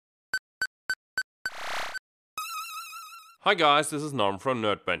Hi guys, this is Norm from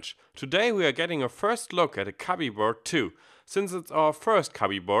Nerdbench. Today we are getting a first look at a Cubieboard 2. Since it's our first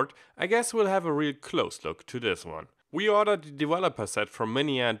Cubieboard, I guess we'll have a real close look to this one. We ordered the developer set from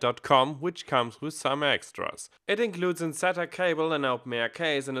miniant.com, which comes with some extras. It includes an SATA cable, an open air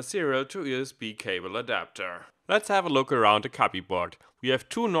case and a serial to USB cable adapter. Let's have a look around the Cubieboard. We have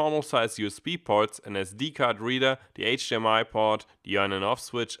two normal size USB ports, an SD card reader, the HDMI port, the on and off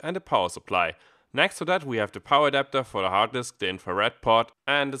switch and a power supply. Next to that we have the power adapter for the hard disk, the infrared port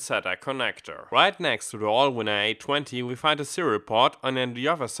and the SATA connector. Right next to the Allwinner A20 we find a serial port and on the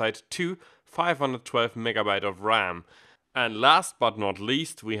other side two 512MB of RAM. And last but not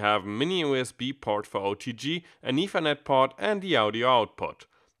least we have a mini USB port for OTG, an Ethernet port and the audio output.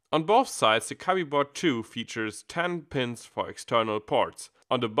 On both sides the Cubieboard 2 features 10 pins for external ports.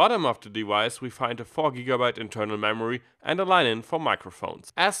 On the bottom of the device we find a 4GB internal memory and a line-in for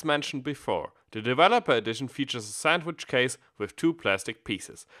microphones. As mentioned before, the developer edition features a sandwich case with two plastic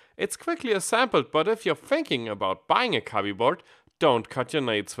pieces. It's quickly assembled, but if you're thinking about buying a Cubieboard, don't cut your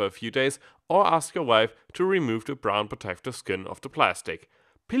nails for a few days or ask your wife to remove the brown protective skin of the plastic.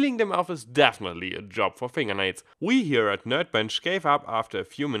 Peeling them off is definitely a job for fingernails. We here at Nerdbench gave up after a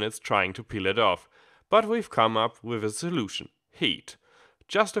few minutes trying to peel it off. But we've come up with a solution: heat.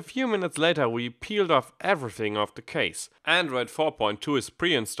 Just a few minutes later we peeled off everything off the case. Android 4.2 is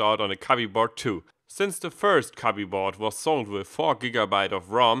pre-installed on the Cubieboard 2. Since the first Cubieboard was sold with 4GB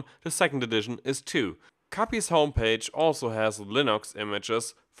of ROM, the second edition is 2. Cubby's homepage also has Linux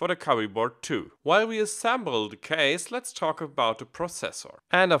images for the Cubieboard 2. While we assemble the case, let's talk about the processor.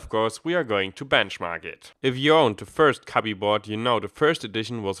 And of course we are going to benchmark it. If you owned the first Cubieboard, you know the first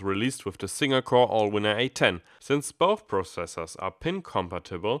edition was released with the single-core Allwinner A10. Since both processors are pin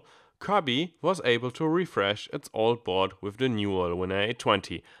compatible, Cubby was able to refresh its old board with the new Allwinner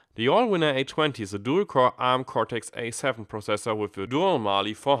A20. The Allwinner A20 is a dual-core ARM Cortex-A7 processor with a dual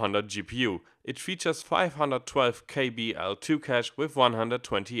Mali 400 GPU. It features 512 KB L2 cache with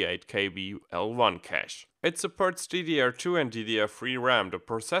 128 KB L1 cache. It supports DDR2 and DDR3 RAM. The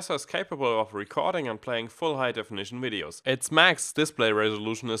processor is capable of recording and playing full high-definition videos. Its max display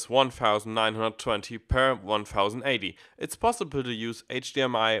resolution is 1920 x 1080. It's possible to use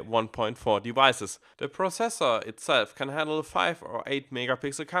HDMI 1.4 devices. The processor itself can handle 5 or 8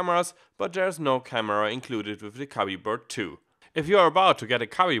 megapixel cameras, but there's no camera included with the Cubieboard 2. If you are about to get a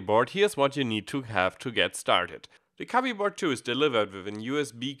Cubieboard, here's what you need to have to get started. The Cubieboard 2 is delivered with a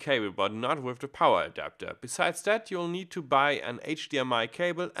USB cable but not with the power adapter. Besides that, you'll need to buy an HDMI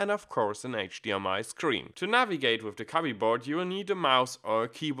cable and of course an HDMI screen. To navigate with the Cubieboard you will need a mouse or a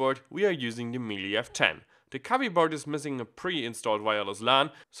keyboard. We are using the Mealy F10. The Cubieboard is missing a pre-installed wireless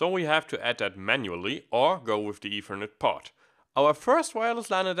LAN, so we have to add that manually or go with the Ethernet port. Our first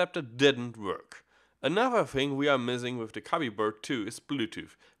wireless LAN adapter didn't work. Another thing we are missing with the Cubieboard 2 is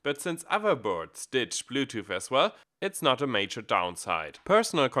Bluetooth, but since other boards ditch Bluetooth as well, it's not a major downside.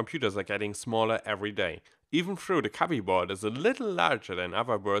 Personal computers are getting smaller every day. Even though the Cubieboard is a little larger than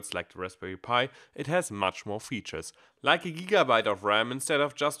other boards like the Raspberry Pi, it has much more features, like a gigabyte of RAM instead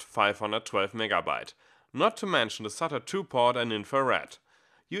of just 512MB. Not to mention the SATA 2 port and infrared.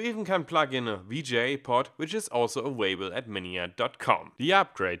 You even can plug in a VGA port, which is also available at miniant.com. The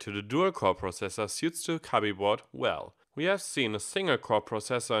upgrade to the dual-core processor suits the Cubieboard well. We have seen a single-core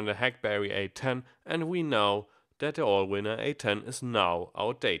processor in the Hackberry A10 and we know that the Allwinner A10 is now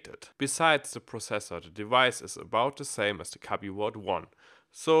outdated. Besides the processor, the device is about the same as the Cubieboard 1.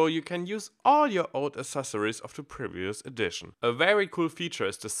 So you can use all your old accessories of the previous edition. A very cool feature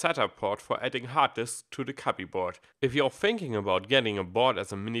is the SATA port for adding hard disks to the Cubieboard. If you're thinking about getting a board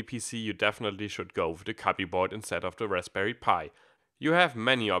as a mini PC, you definitely should go with the Cubieboard instead of the Raspberry Pi. You have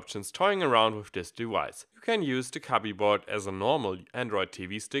many options toying around with this device. You can use the Cubieboard as a normal Android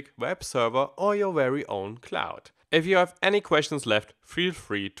TV stick, web server or your very own cloud. If you have any questions left, feel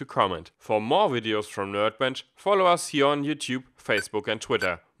free to comment. For more videos from Nerdbench, follow us here on YouTube, Facebook and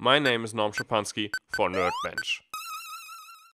Twitter. My name is Norm Schapansky for Nerdbench.